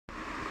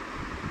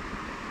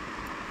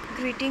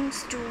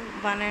Greetings to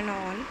one and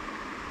all.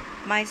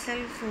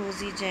 Myself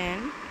Rozy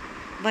Jain,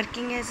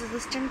 working as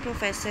assistant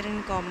professor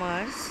in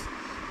commerce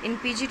in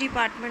PG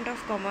Department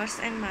of Commerce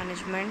and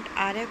Management,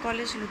 Arya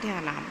College,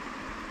 Ludhiana.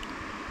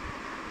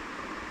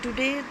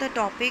 Today the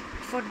topic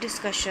for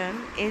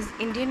discussion is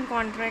Indian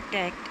Contract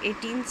Act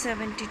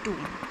 1872.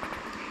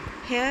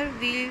 Here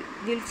we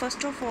will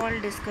first of all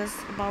discuss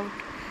about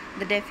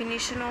the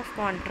definition of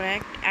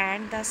contract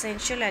and the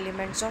essential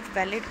elements of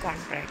valid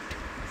contract.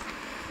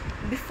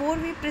 Before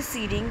we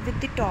proceeding with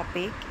the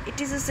topic,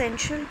 it is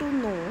essential to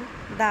know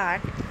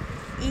that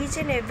each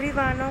and every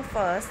one of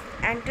us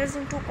enters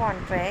into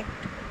contract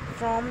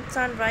from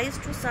sunrise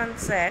to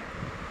sunset.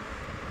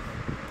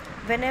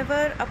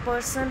 Whenever a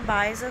person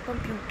buys a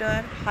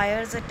computer,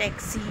 hires a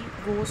taxi,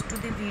 goes to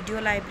the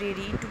video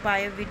library to buy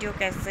a video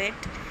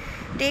cassette,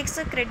 takes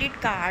a credit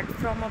card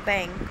from a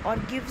bank or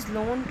gives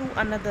loan to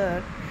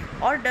another,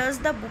 or does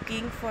the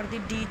booking for the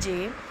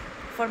DJ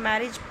for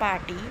marriage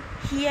party,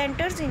 he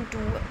enters into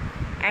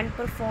and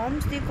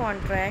performs the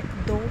contract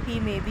though he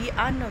may be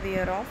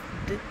unaware of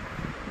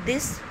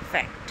this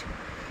fact.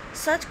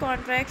 Such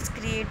contracts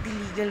create the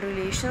legal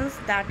relations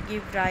that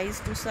give rise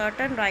to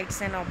certain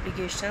rights and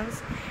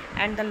obligations,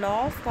 and the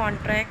law of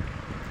contract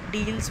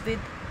deals with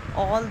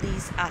all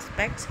these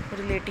aspects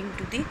relating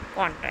to the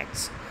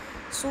contracts.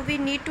 So we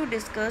need to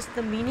discuss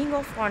the meaning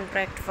of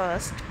contract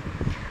first.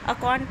 A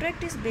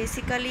contract is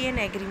basically an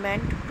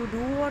agreement to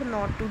do or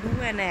not to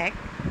do an act.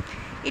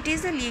 It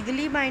is a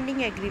legally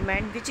binding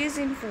agreement which is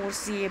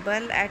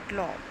enforceable at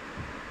law.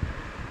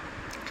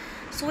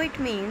 So it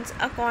means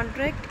a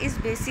contract is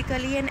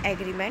basically an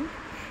agreement.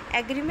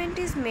 Agreement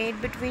is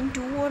made between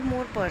two or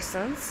more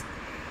persons,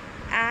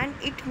 and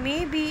it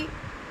may be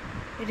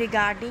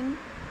regarding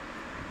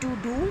to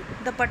do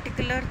the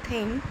particular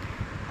thing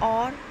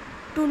or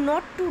to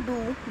not to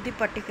do the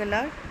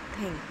particular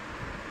thing,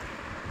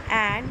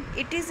 and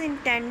it is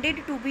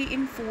intended to be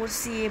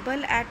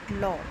enforceable at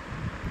law.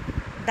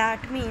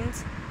 That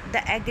means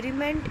the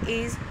agreement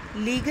is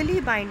legally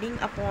binding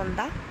upon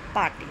the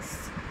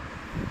parties.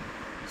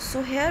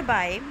 So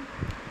hereby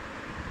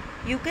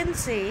you can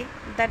say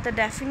that the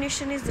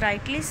definition is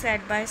rightly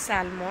said by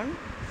Salmon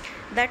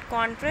that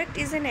contract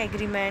is an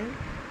agreement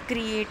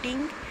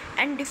creating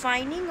and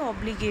defining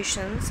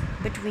obligations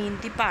between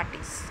the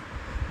parties.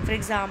 For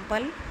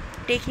example,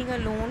 taking a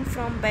loan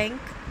from bank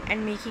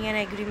and making an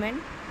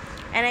agreement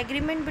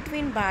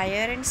between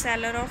buyer and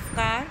seller of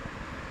car,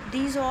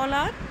 these all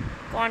are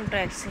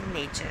contracts in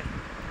nature.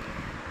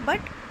 But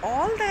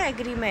all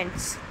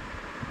agreements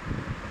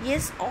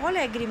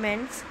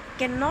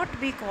cannot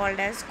be called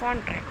as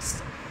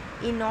contracts.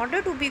 In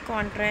order to be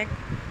contract,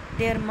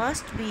 there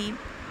must be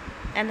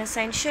an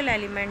essential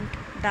element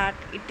that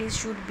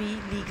should be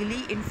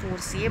legally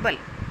enforceable.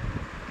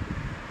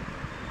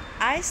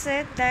 I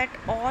said that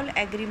all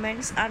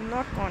agreements are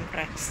not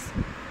contracts.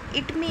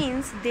 It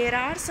means there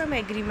are some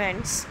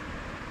agreements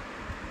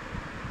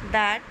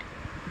that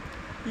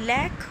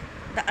lack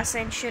the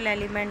essential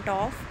element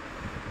of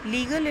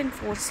legal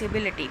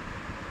enforceability.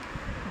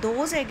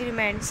 Those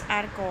agreements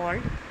are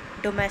called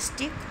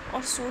domestic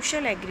or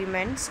social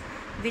agreements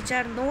which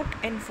are not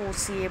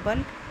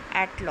enforceable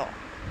at law.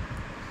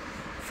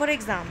 For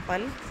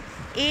example,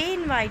 A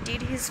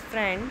invited his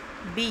friend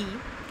B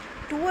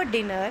to a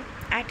dinner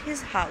at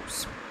his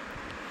house.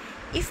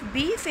 If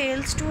B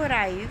fails to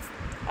arrive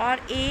or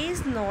A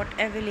is not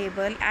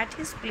available at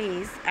his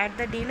place at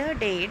the dinner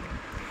date,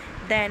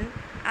 then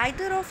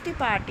either of the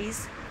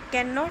parties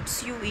cannot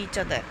sue each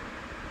other.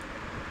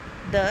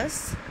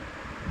 Thus,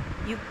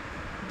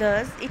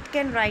 it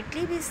can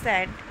rightly be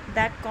said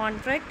that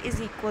contract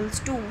is equals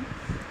to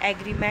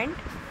agreement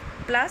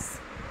plus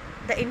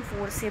the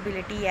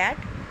enforceability at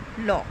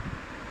law.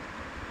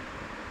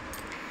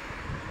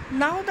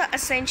 Now the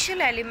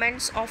essential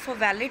elements of a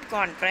valid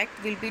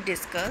contract will be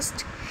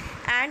discussed,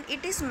 and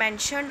it is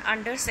mentioned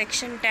under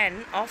section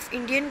 10 of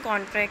Indian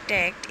Contract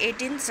Act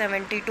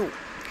 1872.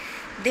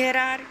 There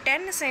are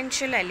 10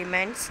 essential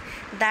elements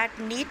that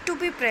need to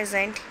be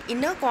present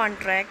in a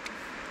contract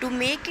to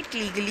make it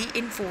legally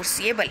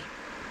enforceable.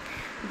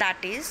 That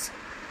is,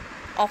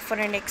 offer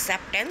and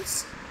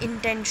acceptance,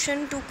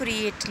 intention to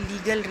create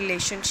legal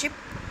relationship,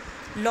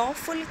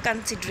 lawful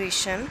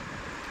consideration,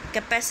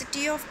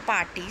 capacity of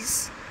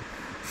parties,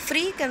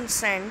 free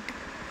consent,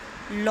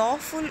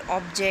 lawful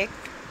object,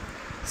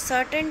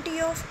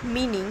 certainty of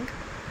meaning,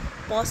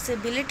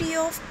 possibility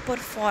of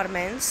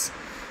performance,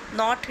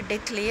 not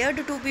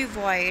declared to be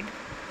void,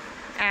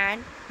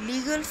 and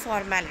legal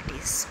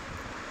formalities.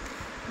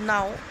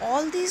 Now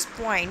all these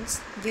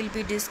points will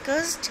be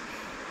discussed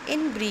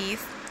in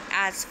brief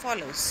as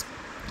follows.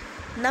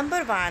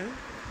 Number 1,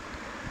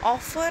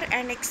 offer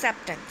and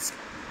acceptance.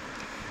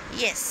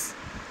 Yes,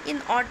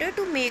 in order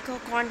to make a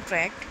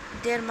contract,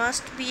 there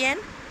must be an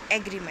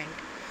agreement,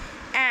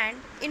 and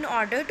in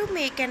order to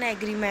make an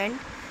agreement,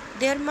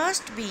 there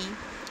must be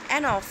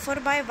an offer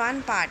by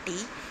one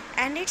party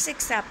and its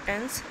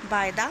acceptance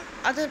by the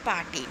other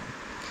party.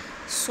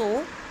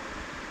 So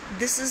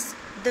this is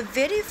the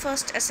very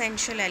first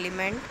essential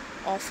element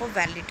of a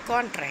valid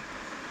contract.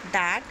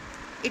 that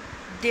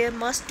there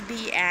must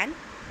be an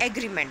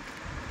agreement.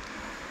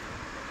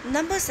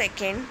 Number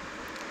second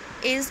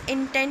is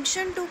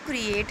intention to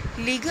create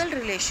legal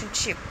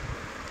relationship.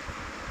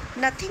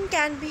 Nothing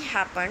can be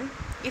happen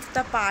if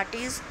the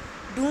parties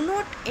do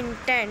not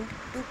intend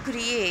to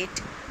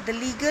create the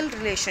legal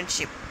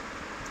relationship.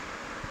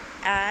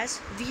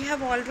 As we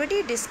have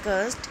already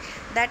discussed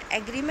that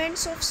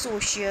agreements of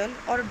social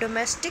or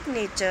domestic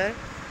nature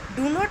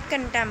do not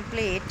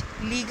contemplate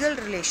legal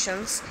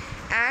relations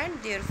and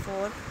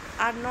therefore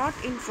are not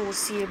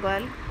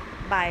enforceable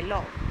by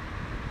law.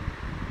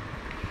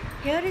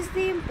 Here is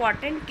the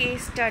important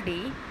case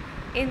study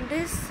in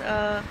this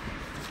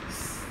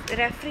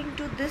referring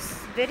to this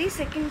very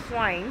second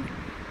point.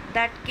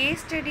 That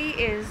case study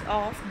is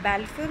of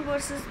Balfour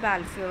versus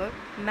Balfour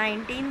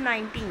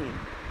 1919.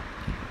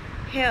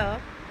 Here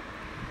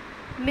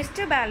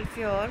Mr.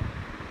 Balfour,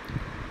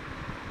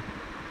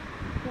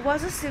 who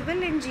was a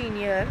civil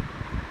engineer,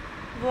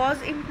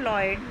 was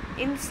employed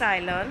in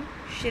Ceylon,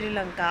 Sri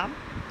Lanka,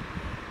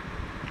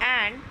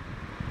 and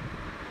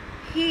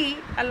he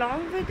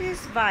along with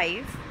his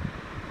wife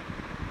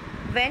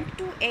went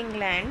to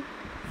England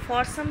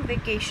for some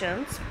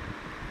vacations,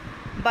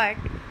 but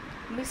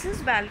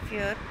Mrs.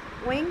 Balfour,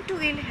 owing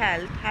to ill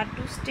health, had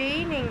to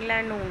stay in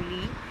England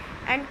only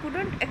and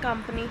couldn't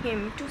accompany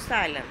him to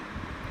Ceylon.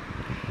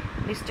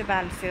 Mr.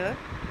 Balfour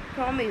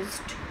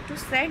promised to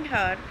send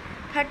her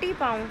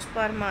 £30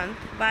 per month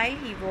while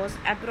he was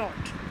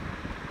abroad.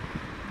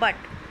 But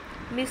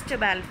Mr.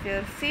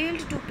 Balfour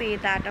failed to pay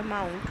that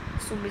amount,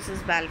 so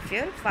Mrs.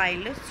 Balfour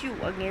filed a suit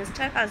against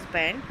her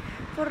husband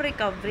for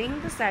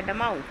recovering the said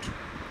amount.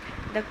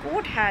 The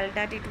court held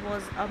that it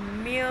was a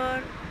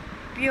mere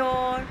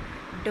pure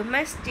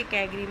domestic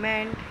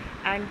agreement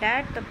and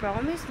that the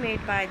promise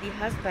made by the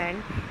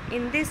husband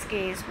in this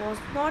case was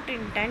not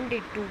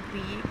intended to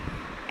be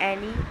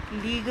any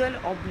legal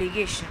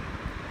obligation.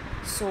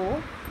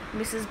 So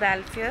Mrs.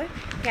 Balfour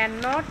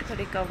cannot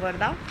recover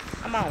the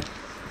amount.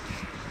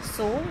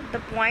 So the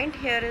point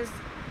here is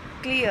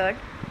cleared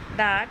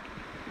that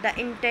the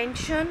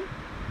intention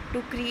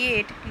to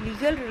create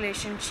legal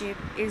relationship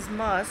is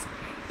must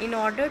in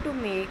order to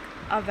make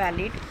a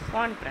valid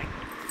contract.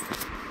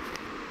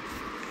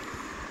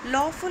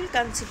 Lawful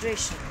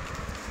consideration.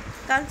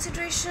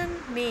 Consideration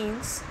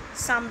means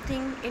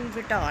something in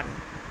return.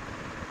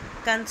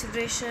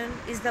 Consideration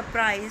is the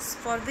price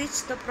for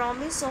which the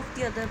promise of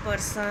the other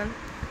person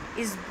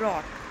is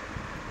brought.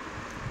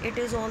 It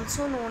is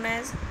also known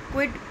as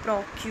quid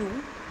pro quo.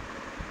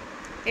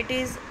 It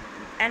is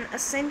an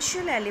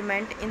essential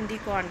element in the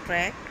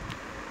contract.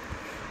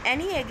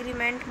 Any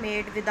agreement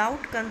made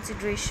without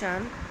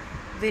consideration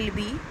will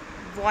be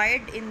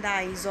void in the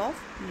eyes of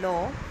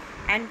law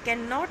and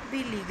cannot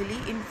be legally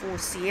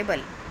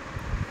enforceable.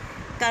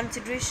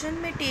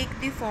 Consideration may take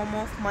the form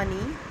of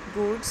money,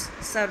 goods,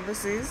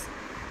 services,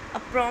 a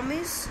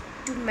promise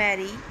to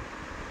marry,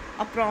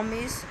 a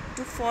promise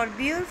to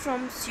forbear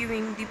from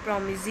suing the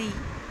promisee,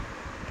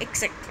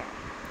 etc.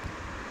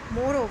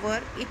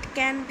 Moreover, it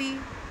can be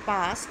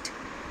past,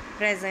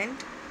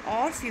 present,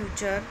 or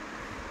future,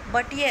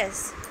 but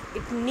yes,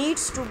 it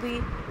needs to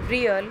be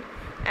real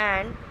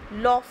and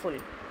lawful.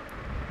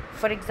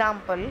 For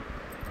example,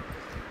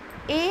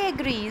 A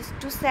agrees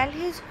to sell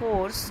his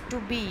horse to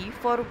B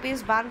for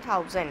rupees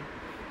 1000.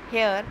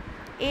 Here,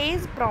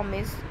 A's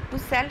promise to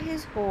sell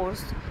his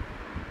horse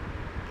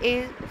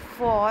is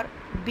for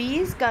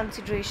B's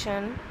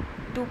consideration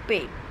to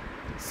pay.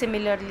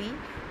 Similarly,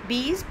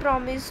 B's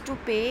promise to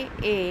pay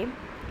A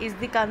is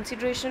the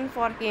consideration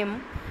for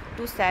him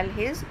to sell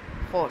his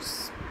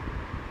horse.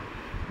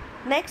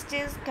 Next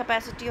is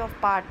capacity of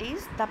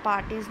parties. The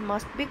parties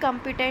must be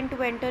competent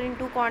to enter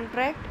into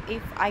contract.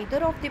 If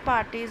either of the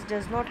parties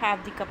does not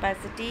have the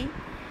capacity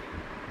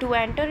to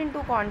enter into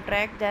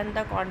contract, then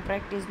the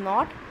contract is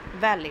not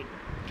valid.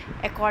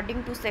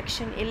 According to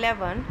section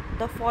 11,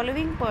 the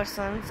following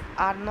persons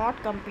are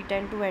not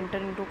competent to enter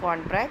into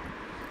contract,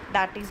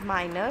 that is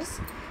minors,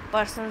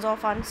 persons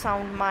of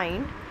unsound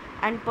mind,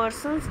 and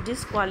persons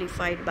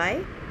disqualified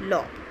by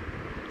law.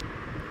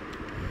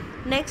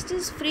 Next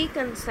is free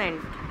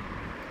consent.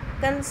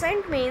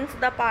 Consent means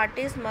the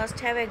parties must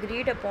have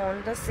agreed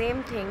upon the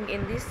same thing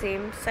in the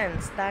same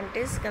sense, that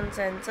is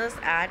consensus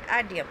ad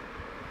adium.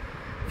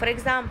 For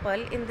example,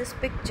 in this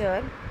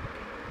picture,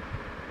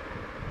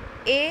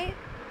 A,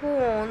 who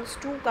owns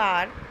two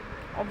cars,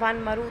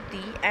 one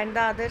Maruti and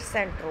the other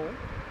Santro,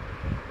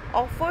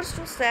 offers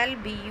to sell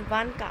B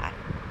one car.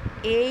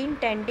 A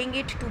intending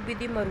it to be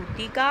the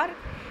Maruti car,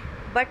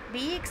 but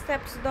B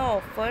accepts the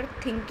offer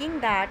thinking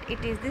that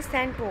it is the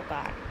Santro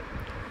car.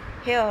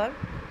 Here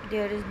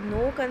there is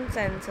no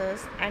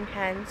consensus and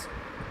hence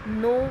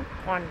no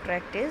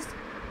contract is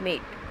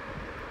made.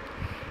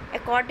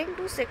 According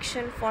to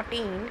section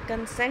 14,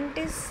 consent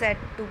is said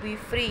to be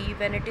free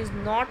when it is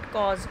not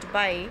caused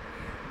by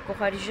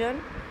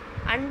coercion,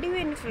 undue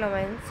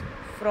influence,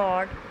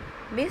 fraud,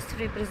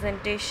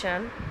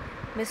 misrepresentation,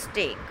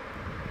 mistake.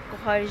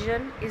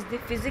 Coercion is the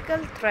physical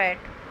threat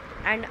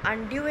and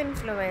undue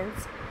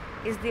influence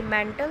is the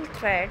mental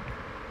threat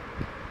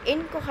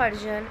In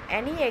coercion,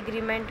 any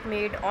agreement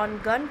made on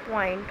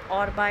gunpoint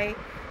or by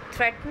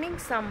threatening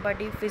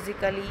somebody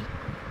physically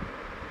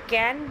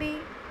can be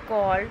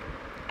called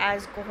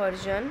as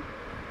coercion.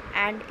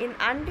 And in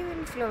undue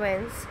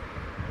influence,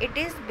 it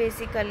is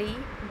basically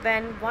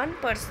when one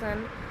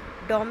person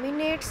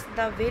dominates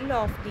the will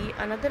of the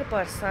another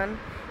person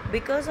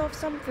because of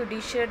some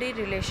fiduciary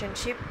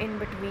relationship in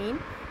between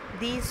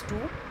these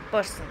two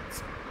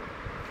persons.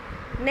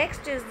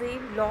 Next is the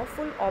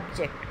lawful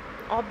object.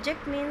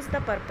 Object means the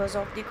purpose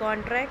of the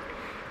contract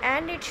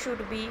and it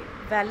should be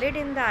valid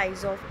in the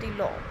eyes of the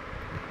law.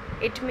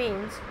 It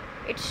means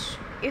it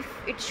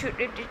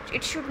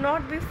should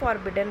not be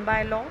forbidden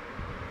by law,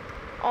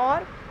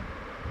 or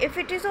if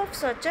it is of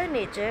such a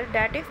nature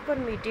that if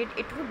permitted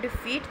it would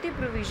defeat the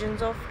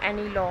provisions of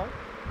any law,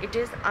 it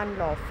is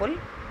unlawful.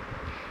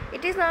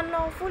 It is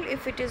unlawful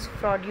if it is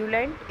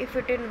fraudulent, if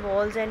it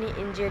involves any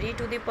injury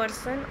to the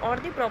person or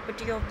the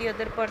property of the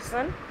other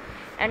person,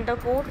 and the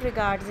court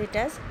regards it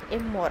as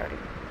immoral.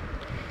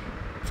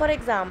 For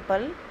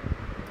example,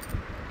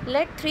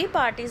 let three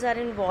parties are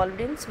involved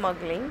in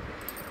smuggling.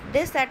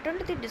 They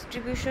settled the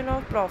distribution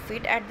of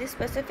profit at the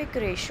specific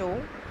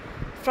ratio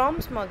from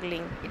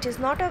smuggling. It is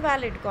not a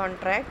valid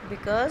contract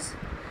because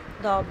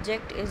the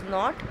object is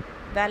not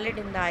valid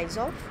in the eyes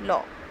of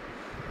law.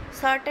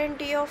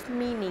 Certainty of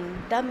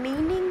meaning. The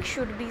meaning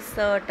should be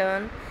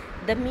certain.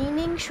 The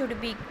meaning should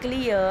be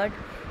cleared.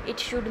 It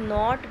should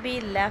not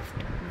be left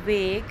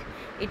vague.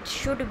 It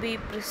should be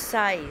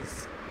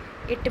precise.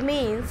 It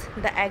means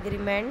the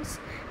agreements,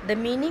 the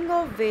meaning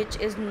of which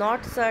is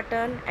not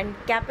certain and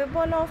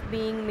capable of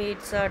being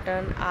made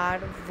certain, are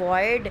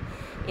void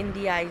in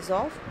the eyes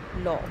of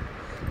law.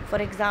 For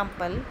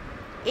example,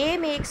 A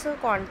makes a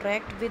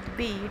contract with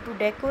B to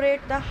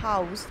decorate the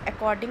house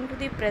according to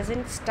the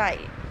present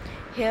style.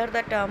 Here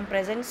the term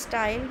present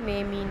style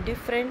may mean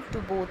different to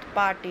both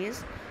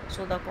parties,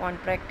 so the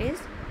contract is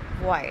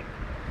void.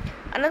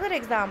 Another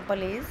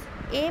example is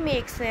A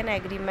makes an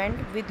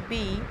agreement with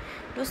B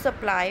to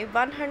supply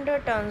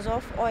 100 tons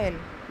of oil,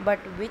 but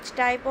which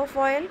type of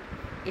oil?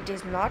 It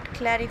is not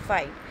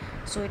clarified,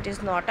 so it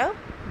is not a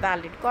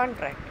valid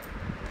contract.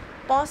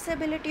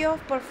 Possibility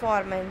of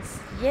performance.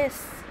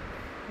 Yes,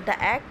 the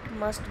act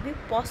must be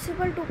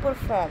possible to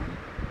perform.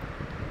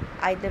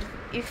 Either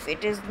if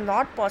it is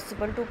not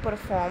possible to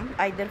perform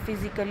either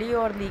physically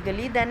or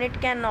legally, then it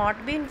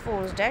cannot be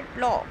enforced at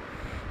law.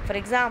 For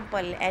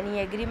example, any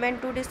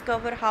agreement to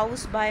discover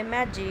house by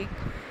magic,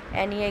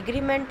 any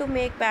agreement to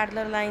make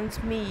parallel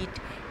lines meet,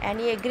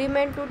 any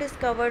agreement to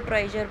discover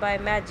treasure by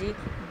magic,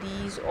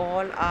 these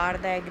all are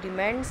the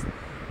agreements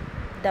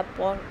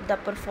the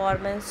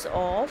performance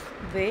of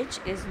which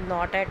is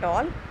not at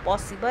all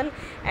possible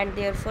and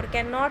therefore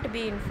cannot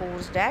be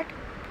enforced at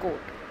court.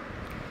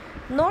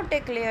 Not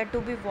declared to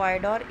be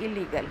void or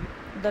illegal.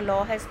 The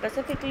law has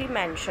specifically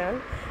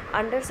mentioned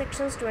under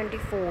sections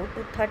 24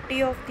 to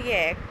 30 of the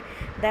Act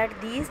that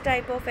these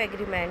type of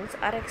agreements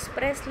are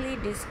expressly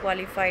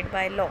disqualified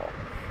by law.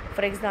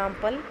 For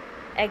example,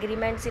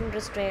 agreements in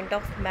restraint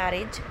of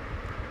marriage,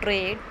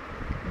 trade,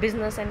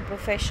 business and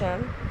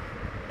profession,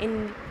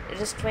 in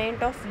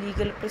restraint of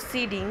legal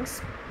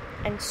proceedings,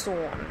 and so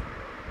on.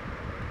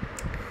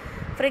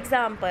 For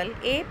example,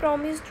 A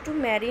promised to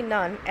marry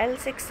none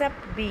else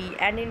except B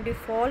and in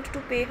default to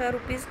pay her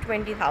rupees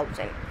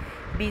 20,000.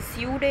 B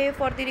sued A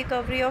for the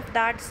recovery of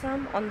that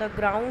sum on the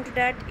ground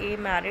that A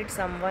married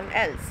someone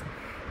else.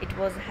 It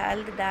was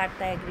held that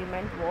the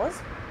agreement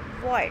was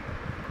void.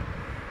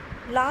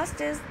 Last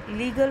is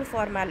legal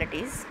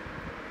formalities.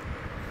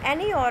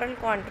 Any oral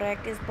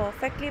contract is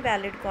perfectly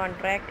valid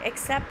contract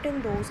except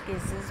in those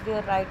cases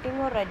where writing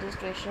or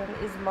registration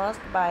is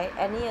must by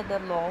any other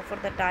law for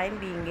the time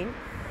being in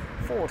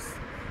force.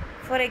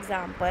 For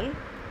example,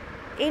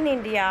 in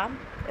India,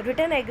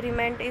 written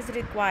agreement is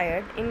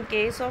required in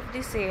case of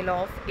the sale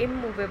of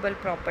immovable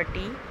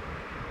property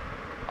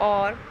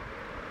or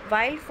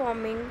while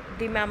forming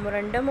the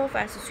memorandum of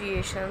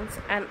associations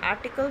and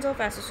articles of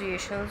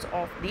associations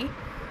of the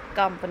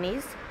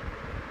companies,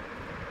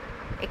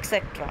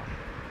 etc.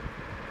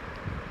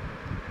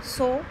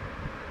 So,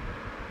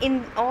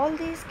 in all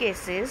these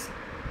cases,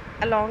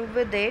 along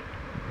with it,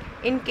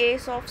 in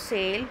case of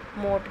sale,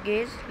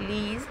 mortgage,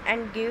 lease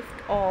and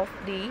gift of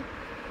the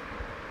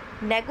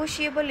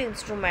negotiable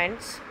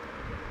instruments,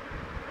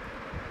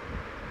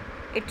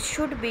 it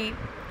should be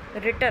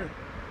written,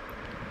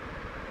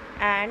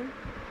 and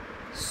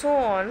so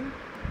on.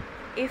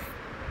 If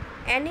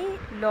any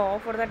law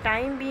for the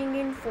time being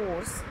in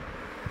force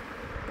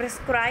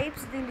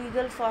prescribes the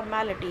legal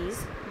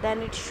formalities,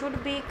 then it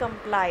should be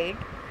complied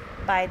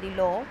by the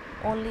law,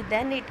 only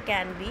then it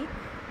can be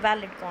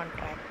valid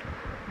contract.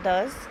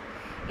 Thus,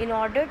 in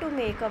order to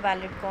make a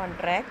valid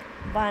contract,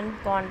 one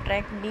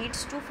contract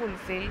needs to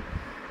fulfill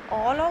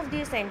all of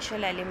the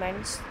essential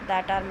elements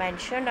that are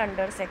mentioned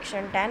under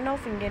section 10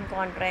 of Indian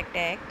Contract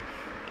Act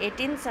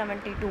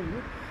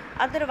 1872.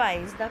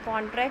 Otherwise, the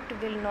contract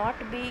will not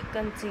be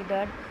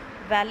considered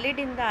valid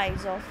in the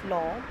eyes of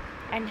law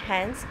and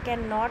hence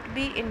cannot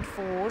be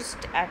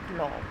enforced at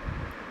law.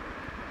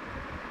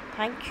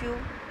 Thank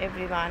you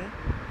everyone.